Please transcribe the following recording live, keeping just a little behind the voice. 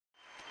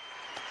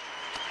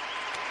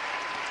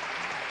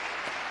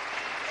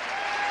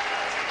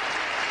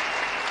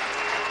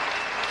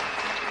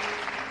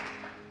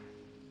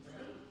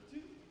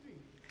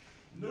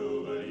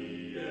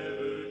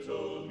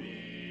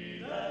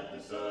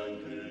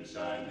could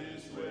shine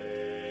this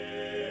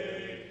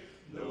way.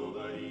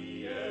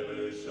 Nobody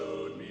ever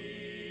showed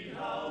me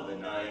how the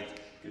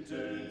night could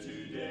turn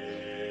to day.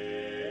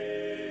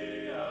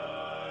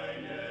 I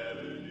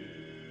never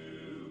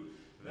knew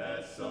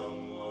that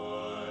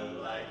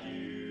someone like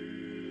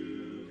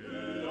you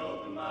could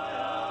open my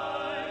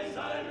eyes.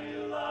 I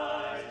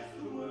realize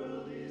the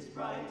world is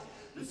bright,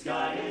 the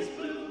sky is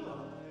blue.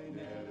 I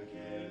never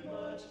cared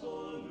much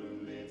for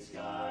moonlit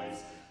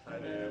skies. I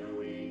never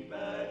winked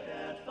back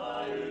at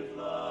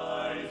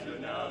fireflies. But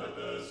now that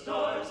the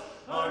stars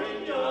are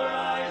in your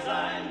eyes,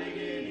 I'm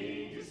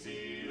beginning to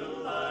see the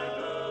light,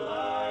 the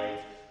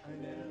light. I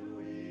never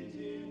went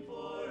in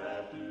for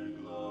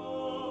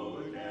afterglow,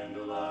 a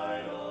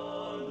candlelight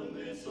on the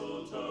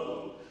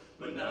mistletoe.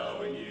 But now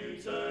when you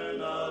turn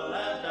the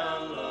lamp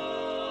down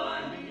low,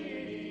 I'm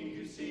beginning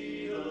to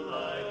see the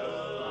light, the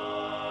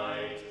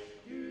light.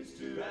 Used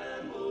to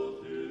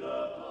ramble through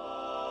the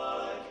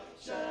park,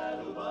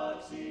 shadow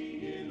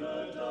boxing in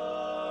the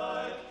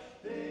dark.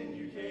 Then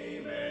you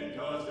came and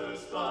caused a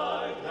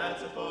spark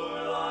that's a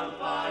forlorn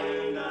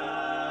fire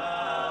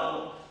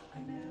now. I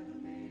never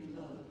made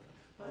love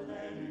by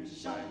lanterns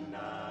shine.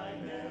 I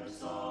never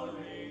saw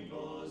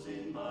rainbows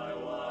in my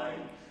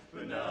wine.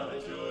 But now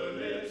that your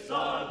lips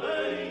are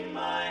burning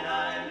mine,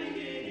 I'm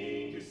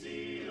beginning to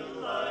see the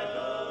light,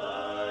 the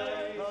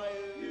light.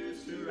 I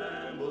used to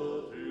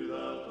ramble through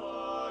the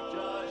park,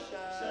 just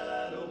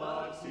shadow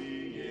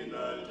boxing in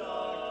the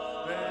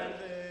dark. And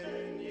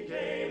then you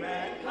came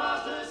and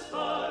caused a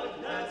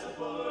spark that's a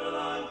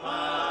forlorn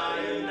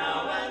fire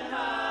now. And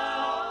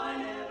how I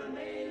never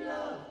made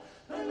love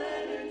by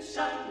lanterns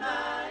shine.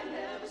 I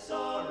never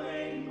saw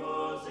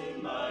rainbows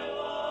in my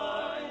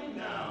wine.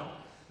 Now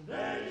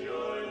that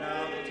your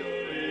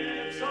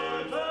lips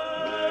are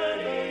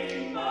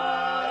burning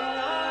mine,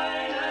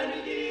 I'm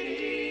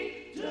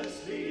beginning,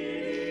 just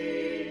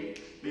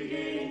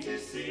beginning to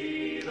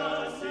see the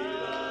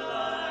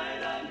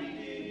light. I'm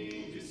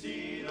beginning to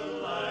see the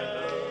light,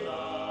 the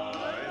light,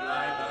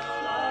 light, the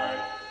light,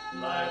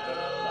 light, the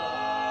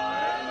light, light,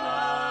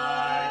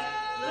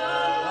 the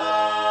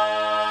light.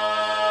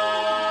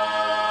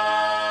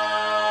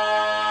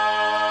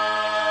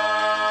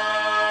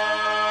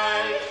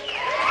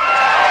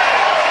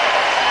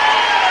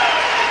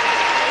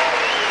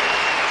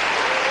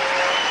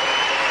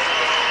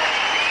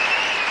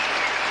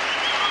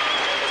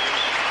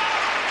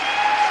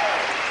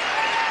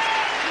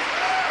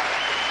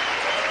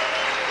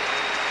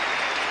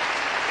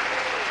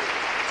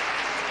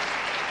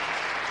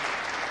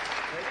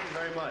 Thank you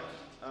very much.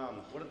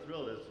 What a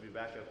thrill it is to be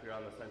back up here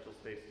on the Central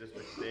States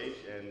District stage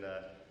and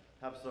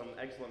have some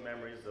excellent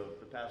memories of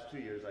the past 2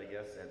 years, I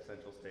guess, at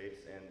Central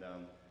States. And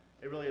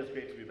it really is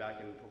great to be back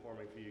and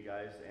performing for you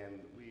guys. And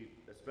we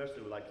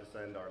especially would like to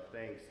send our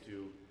thanks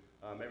to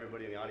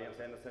everybody in the audience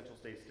and the Central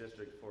States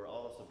District for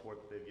all the support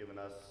that they've given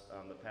us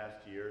the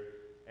past year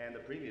and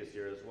the previous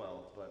year as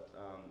well. But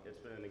it's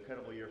been an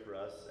incredible year for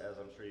us, as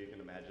I'm sure you can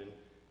imagine.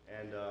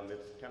 And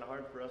it's kind of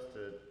hard for us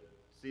to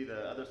see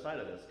the other side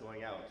of this,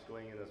 going out.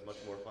 Going in is much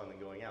more fun than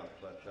going out,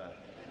 but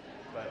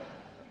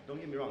don't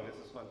get me wrong, this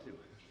is fun too.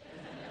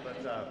 But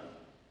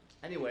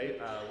anyway,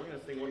 we're going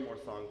to sing one more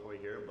song for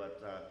you here,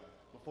 but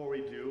before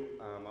we do,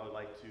 I would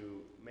like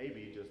to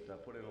maybe just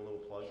put in a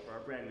little plug for our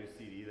brand new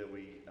CD that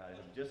we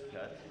have just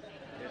cut.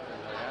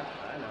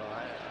 I know,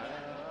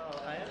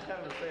 I am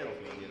kind of a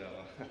salesman, you know.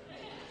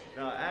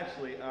 No,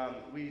 actually,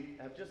 we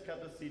have just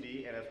cut the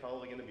CD, and it's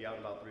probably going to be out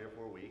in about 3 or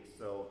 4 weeks,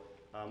 so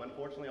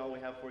unfortunately, all we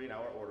have for you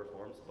now are order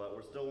forms, but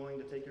we're still willing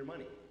to take your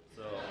money.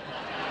 So,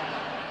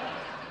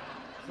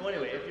 so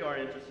anyway, if you are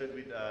interested,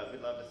 we'd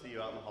love to see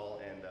you out in the hall,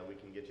 and we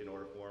can get you an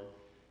order form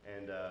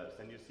and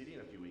send you a CD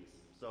in a few weeks.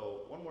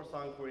 So, one more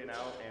song for you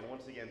now, and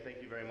once again,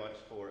 thank you very much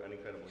for an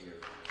incredible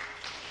year.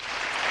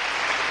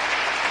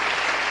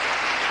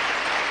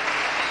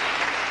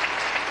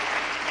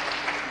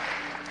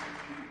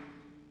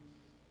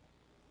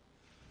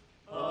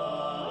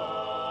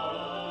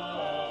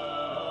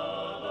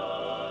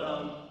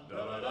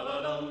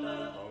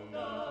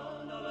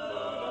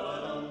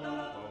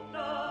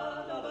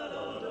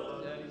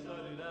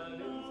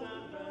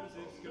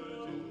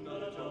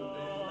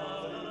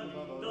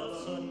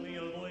 Suddenly a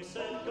voice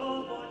said,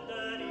 "Go for it,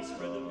 Daddy,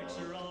 spread the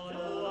picture on a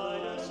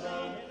wider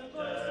scale."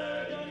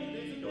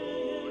 Daddy,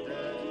 go,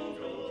 Daddy,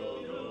 go,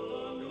 go, go,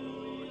 go,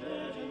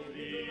 Daddy,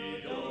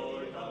 lead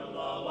your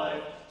common-law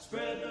wife.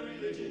 Spread the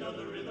religion of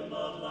the rhythm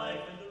of life,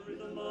 and the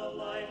rhythm of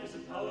life is a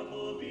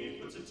powerful beat.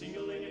 Puts a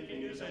tingle in your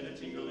fingers and a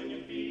tingle in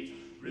your feet.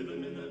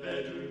 Rhythm in the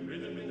bedroom,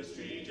 rhythm in the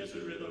street. Just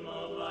the rhythm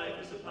of life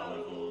is a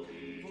powerful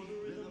beat. For the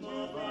rhythm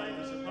of life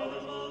is a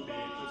powerful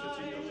beat. Puts a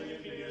tingle in your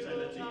fingers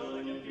and a tingle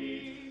in your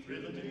feet.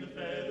 Rhythm in the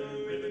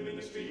bedroom, rhythm in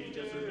the street.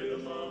 Just the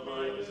rhythm of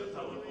life is a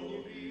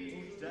powerful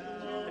beat.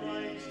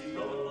 Daddy,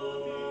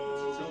 powerful beat.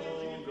 Puts a tingle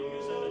in your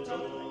fingers and a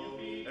tingle in your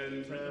feet. And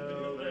rhythm in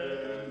the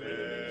bedroom,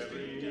 rhythm in the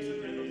street. Just the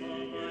rhythm of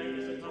life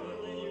is a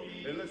powerful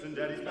beat. And listen,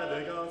 Daddy's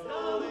Pentecost,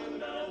 falling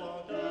down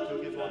walking,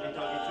 took his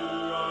walkie-talkie to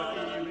Rocky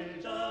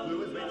Ridge, blew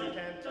his major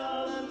cant,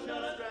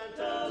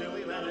 till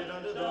he landed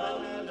under the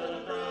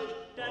Manhattan Bridge.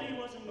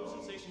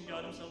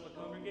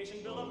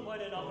 congregation build up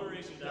quite an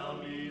operation down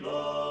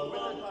below.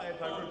 With the Pied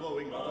Piper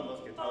blowing, while the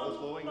musket towers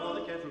flowing, while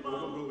the cats were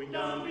going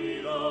down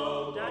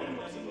Below. Daddy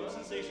Mosey, new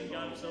sensation,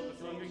 got himself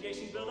a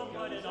congregation build up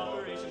quite an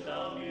operation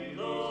down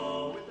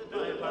below. With the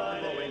Pied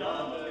Piper blowing,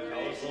 while the musket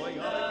towers flowing,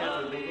 while the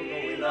cats were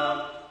going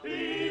down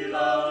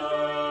below.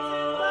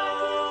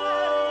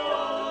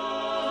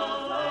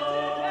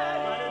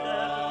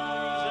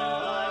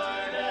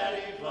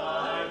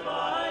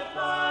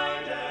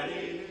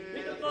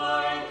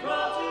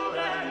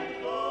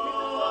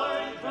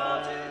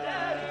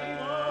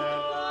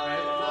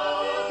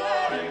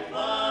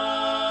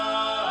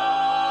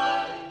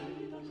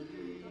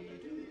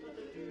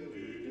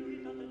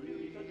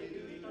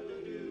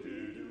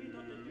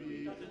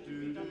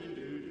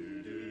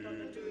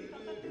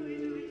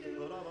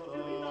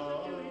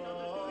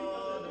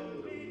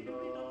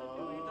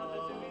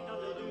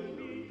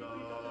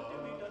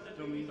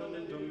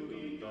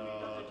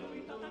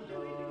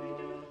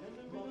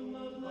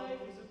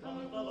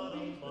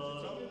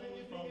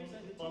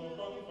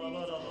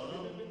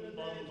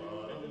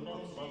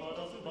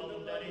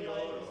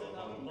 Daddy,